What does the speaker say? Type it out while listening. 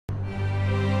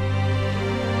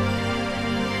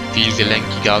Viel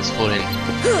gelenkiger als vorhin.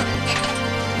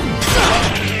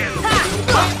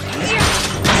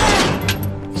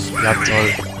 Ja,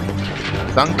 toll.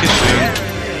 Dankeschön.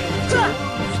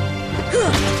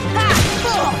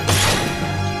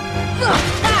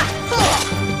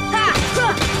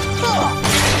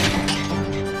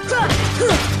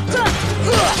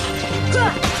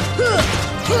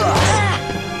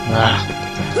 Ah.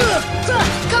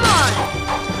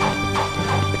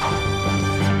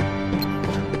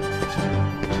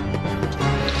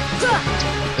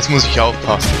 Jetzt muss ich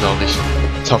aufpassen, glaube ich.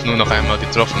 Ich darf nur noch einmal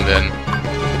getroffen werden.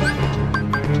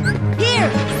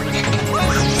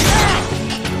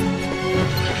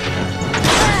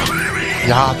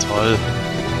 Ja, toll.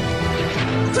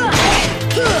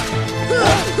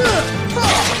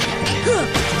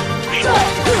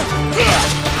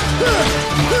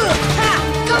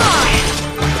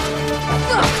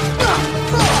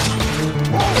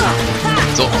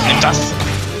 So, nimm das.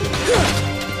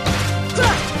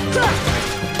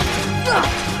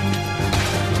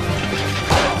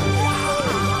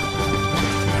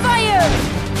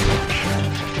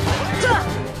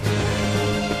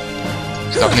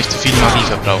 Ich darf nicht zu viel Magie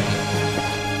verbrauchen.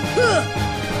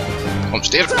 Komm,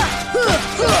 stirb!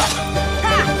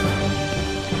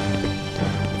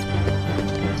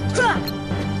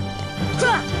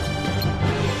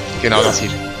 Genau das hier.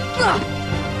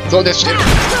 So, der stirbt!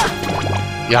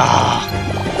 Ja!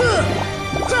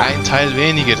 Ein Teil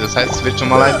weniger, das heißt, es wird schon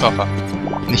mal einfacher.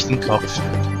 Nicht im Kopf.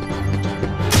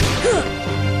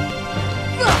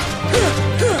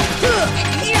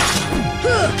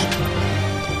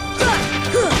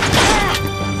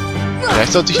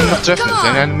 Vielleicht sollte ich ihn noch treffen, das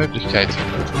wäre eine Möglichkeit.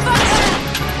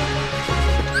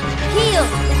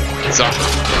 So.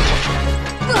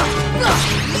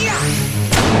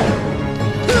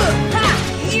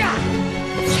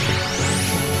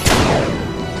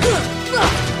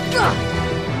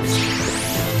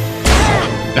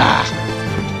 Ah.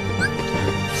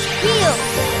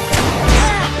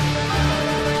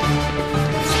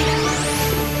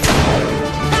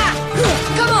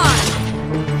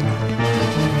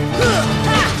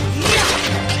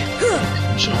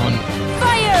 Schon.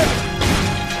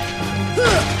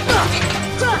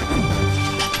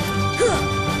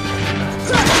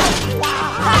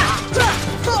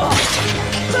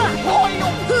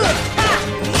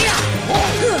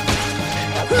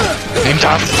 Nimm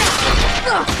das!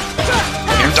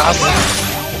 Nimm das!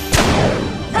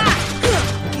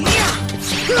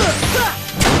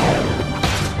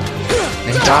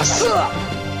 Nimm das!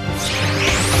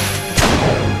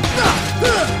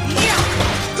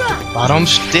 Warum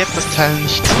stirbt das Teil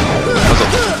nicht? Also,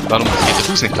 warum geht der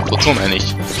Fuß nicht kaputt? So meine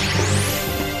ich.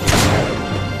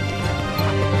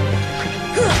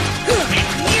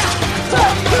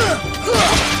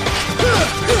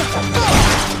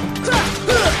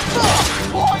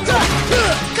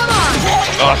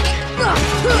 Oh,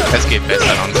 es geht besser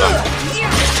langsam.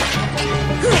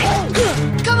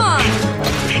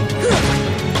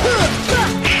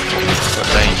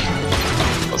 Sollte eigentlich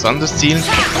was anderes zielen?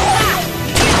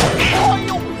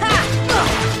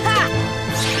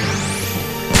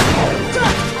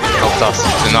 Auf das,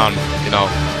 den Arm, genau.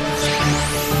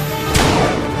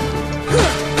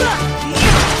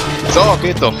 So,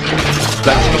 geht doch.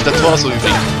 Bleibt nur noch der Tor so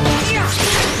übrig.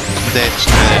 Und der ist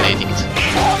schnell erledigt.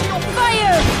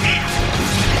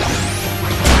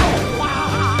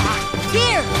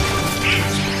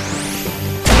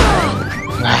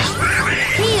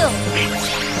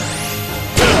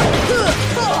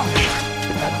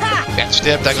 Jetzt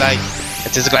stirbt er gleich.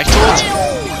 Jetzt ist er gleich tot.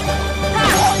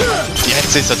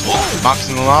 Jetzt ist er tot.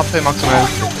 Maximum AP, Maximum AP.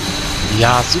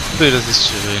 Ja, super, das ist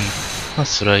schön.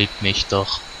 Das freut mich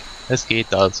doch. Es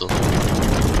geht also.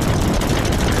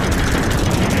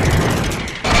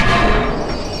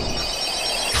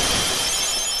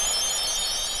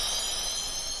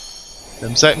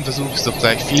 Beim zweiten Versuch ist doch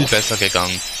gleich viel besser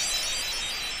gegangen.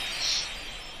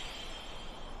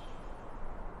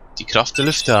 Die Kraft der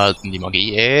Lüfte erhalten, die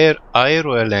Magie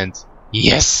Aero erlernt.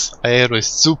 Yes! Aero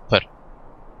ist super.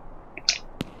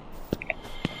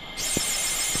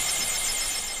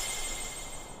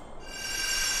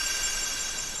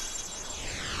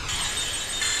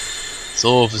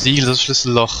 So, versiegelt das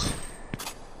Schlüsselloch.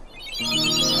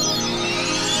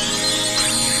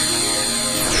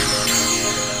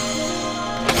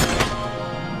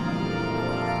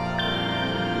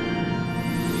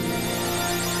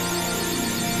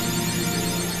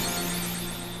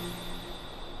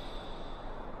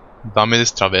 Damit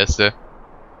ist Traverse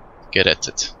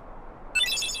gerettet.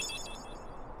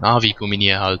 Navi-Gummi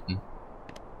erhalten.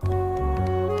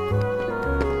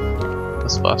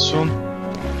 Das war's schon.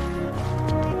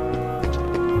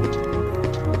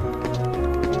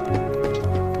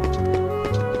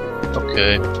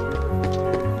 Okay.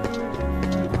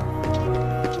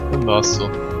 Dann war's so.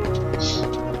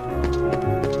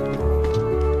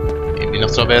 Gehen wir nach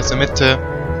Traverse Mitte.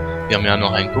 Wir haben ja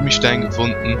noch einen Gummistein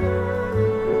gefunden.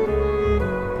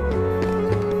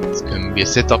 Jetzt können wir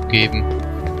Setup geben.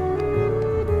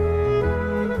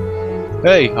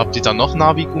 Hey, habt ihr da noch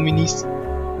Navi-Gumminis?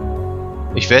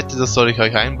 Ich wette, das soll ich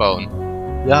euch einbauen.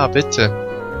 Ja, bitte.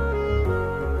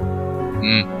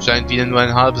 Scheint wieder nur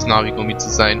ein halbes Navi-Gummi zu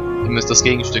sein. Ihr müsst das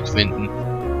Gegenstück finden.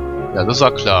 Ja, das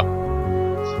war klar.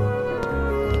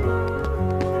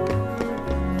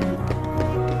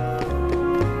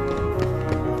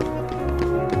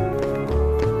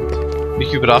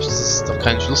 Mich überrascht, dass es doch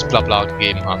keinen Schlussblabla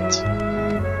gegeben hat.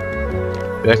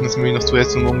 Vielleicht müssen wir noch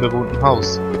zuerst zum unbewohnten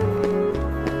Haus.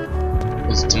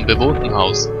 Also zum bewohnten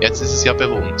Haus. Jetzt ist es ja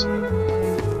bewohnt.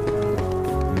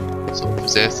 So,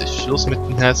 fürs erste ist Schluss mit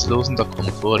den Herzlosen, da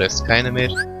kommen vorerst keine mehr.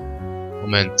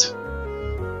 Moment.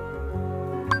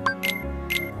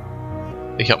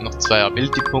 Ich habe noch 2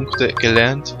 Ability-Punkte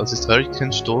gelernt. Was ist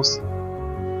Hurricane-Stoß?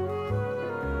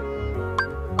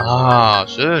 Ah,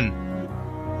 schön.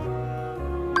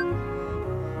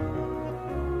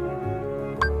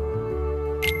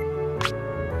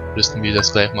 Rüsten wir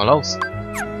das gleich mal aus.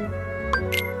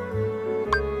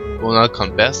 Ronald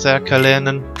kann Berserker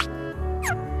lernen.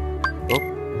 So.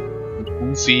 Und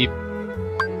Goofy.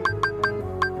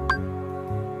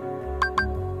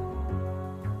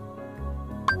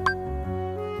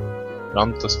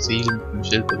 Rammt das Ziel mit dem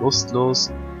Schild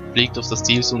bewusstlos, fliegt auf das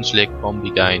Ziel zu und schlägt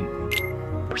bombig ein.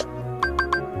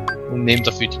 Und nehmt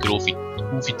dafür die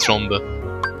Goofy-Trombe.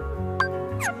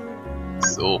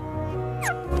 So.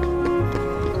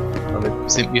 Damit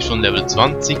sind wir schon Level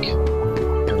 20.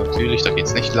 Ja, natürlich, da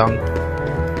geht's nicht lang.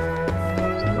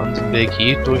 Den anderen Weg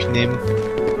hier durchnehmen.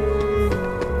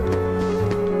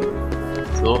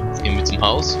 So, jetzt gehen wir zum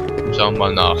Haus und schauen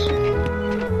mal nach.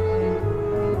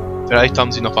 Vielleicht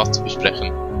haben sie noch was zu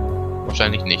besprechen.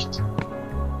 Wahrscheinlich nicht.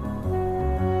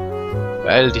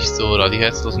 Beeil dich, Sora, die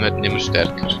Herzlosen werden immer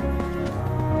stärker.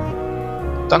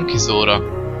 Danke, Sora.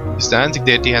 Du bist der Einzige,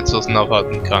 der die Herzlosen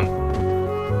aufhalten kann.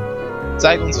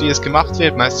 Zeig uns, wie es gemacht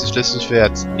wird, Meister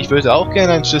Schlüsselschwert. Ich würde auch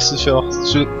gerne ein Schlüsselloch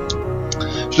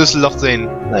sehen.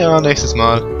 Naja, nächstes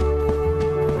Mal.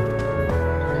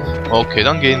 Okay,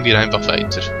 dann gehen wir einfach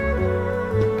weiter.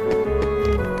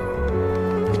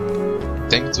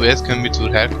 Ich denke, zuerst können wir zur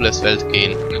Herkuleswelt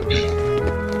gehen.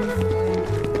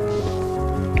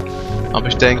 Aber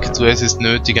ich denke, zuerst ist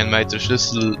nötig ein weiterer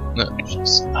Schlüssel...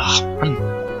 Ach Mann,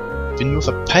 ich bin nur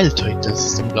verpeilt heute, das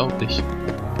ist unglaublich.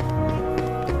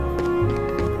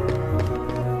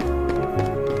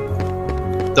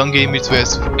 Dann gehen wir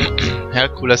zuerst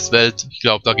Herkuleswelt. Ich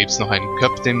glaube, da gibt es noch einen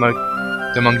Cup, den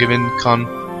man gewinnen kann.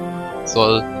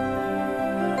 Soll.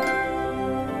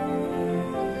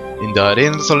 In der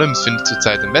Arena des Olymps findet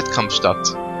zurzeit ein Wettkampf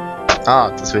statt. Ah,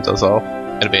 das wird also auch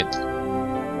erwähnt.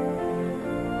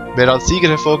 Wer als Sieger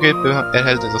hervorgeht,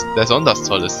 erhält etwas besonders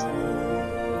Tolles.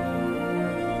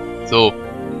 So,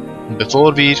 und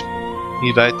bevor wir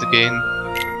hier weitergehen,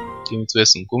 gehen wir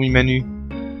zuerst zum Gummimenü.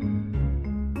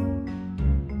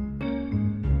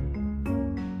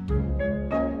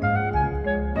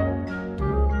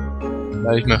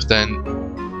 Weil ich möchte ein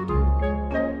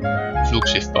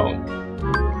Flugschiff bauen.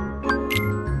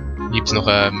 Hier gibt es noch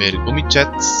mehr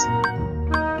Gummijets.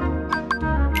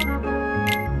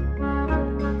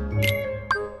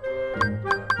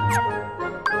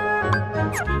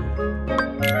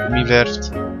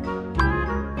 Gummiwerft. Hier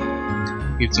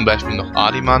gibt es zum Beispiel noch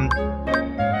Ariman.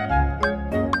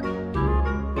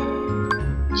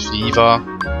 Shiva.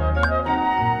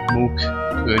 Mook.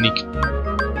 König.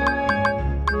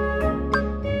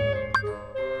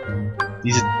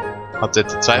 Diese hat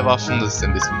etwa 2 Waffen, das ist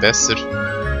ein bisschen besser.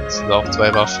 Das sind auch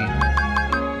 2 Waffen.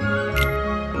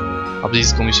 Aber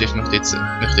dieses Gummischiff möchte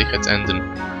ich jetzt ändern.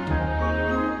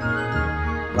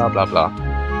 Bla bla bla.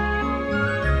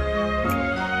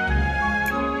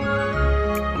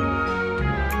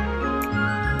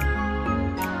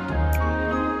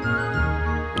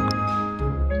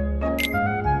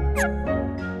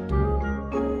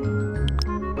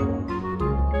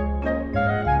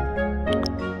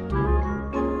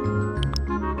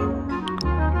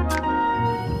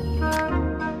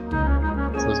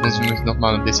 Muss ich mich noch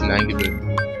mal ein bisschen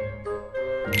eingewöhnen.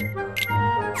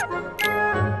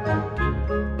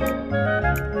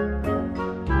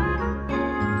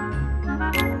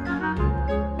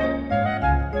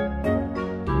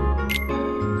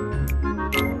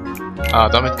 Ah,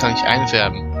 damit kann ich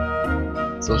einfärben.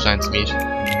 So scheint's mir.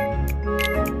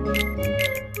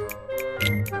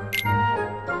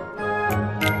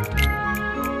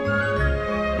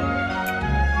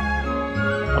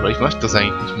 Aber ich möchte das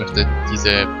eigentlich nicht. Ich möchte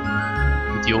diese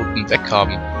Idioten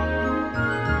weghaben.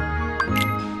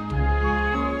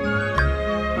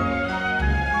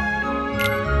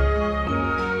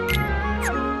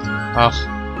 Ach.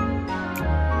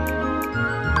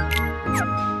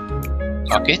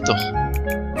 Ja, geht doch.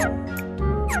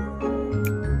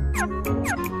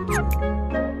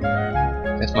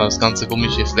 Erstmal das ganze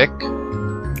Gummischiff weg.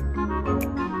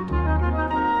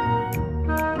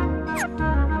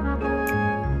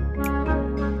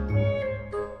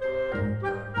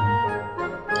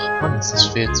 Ach Mann, das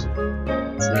ist schwer zu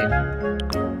sehen.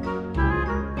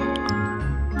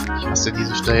 Ich hasse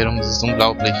diese Steuerung, das ist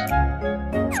unglaublich.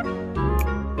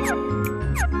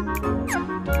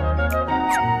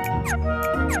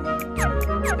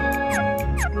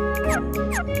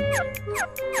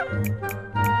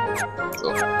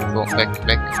 So, weg,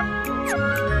 weg.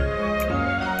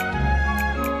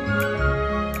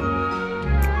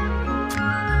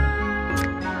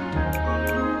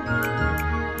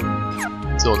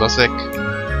 So, das weg.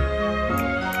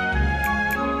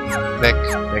 Weg,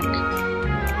 weg.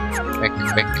 Weg,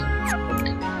 weg.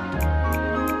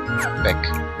 Weg.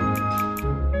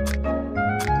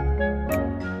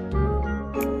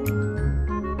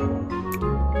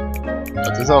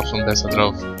 Das ist auch schon besser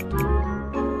drauf.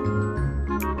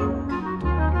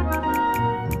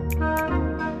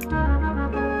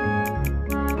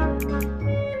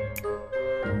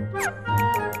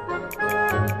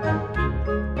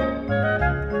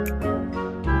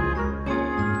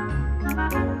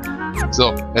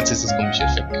 So, jetzt ist das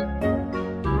Gummischiff weg.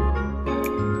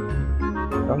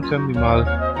 Dann können wir mal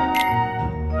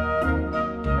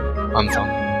anfangen.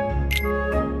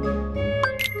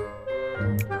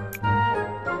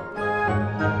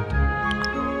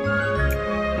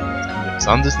 Können wir was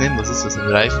anderes nehmen? Was ist das? Ein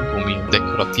Reifengummi, ein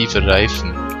dekorativer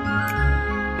Reifen.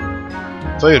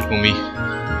 Feuergummi.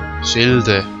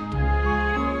 Schilde.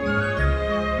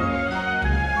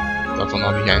 Davon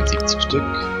habe ich 71 Stück.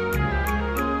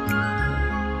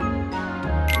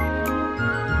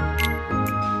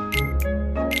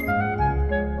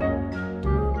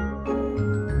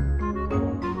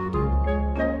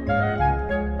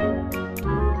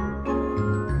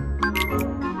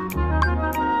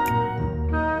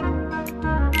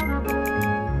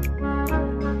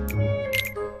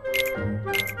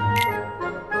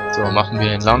 So, machen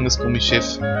wir ein langes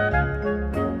Gummischiff.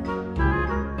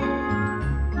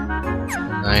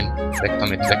 Nein, weg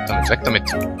damit, weg damit, weg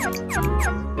damit.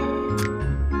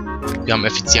 Wir haben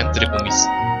effizientere Gummis.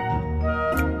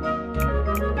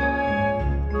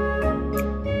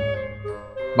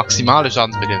 Maximale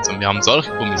Schadensbegrenzung. Wir haben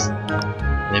solche Gummis.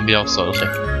 Nehmen wir auch solche.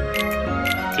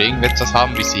 Für irgendetwas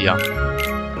haben wir sie ja.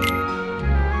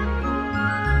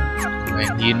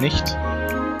 Nein, hier nicht.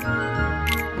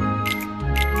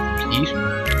 Hier.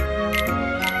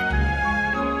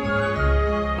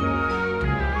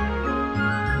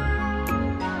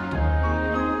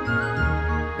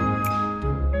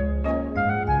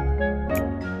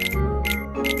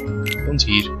 Und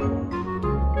hier.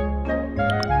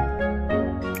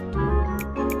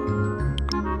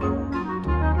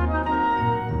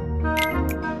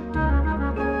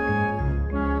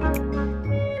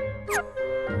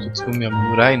 Jetzt kommen wir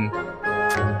nur rein.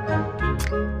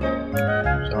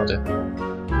 Schade.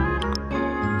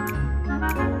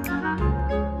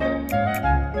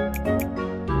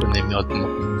 Dann nehmen wir halt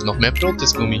noch mehr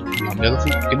Protestgummi. Wir haben ja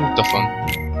genug davon.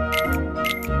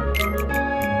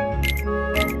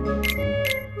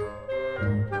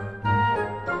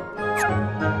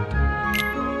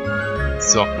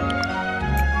 So.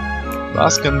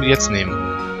 Was können wir jetzt nehmen?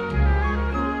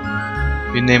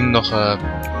 Wir nehmen noch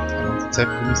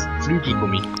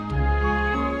Flügelgummi.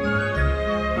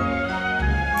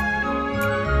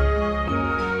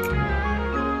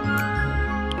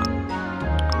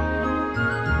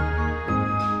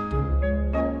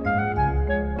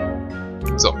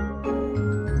 So.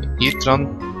 Hier dran.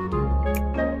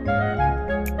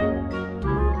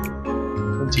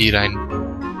 Und hier rein.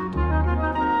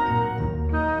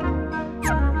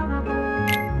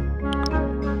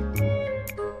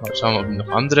 Mal schauen, ob wir noch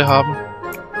andere haben.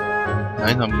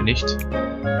 Nein, haben wir nicht.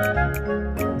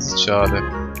 Das ist schade.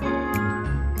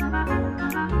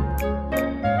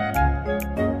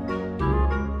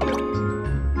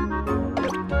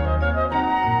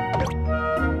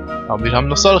 Aber wir haben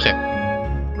noch solche.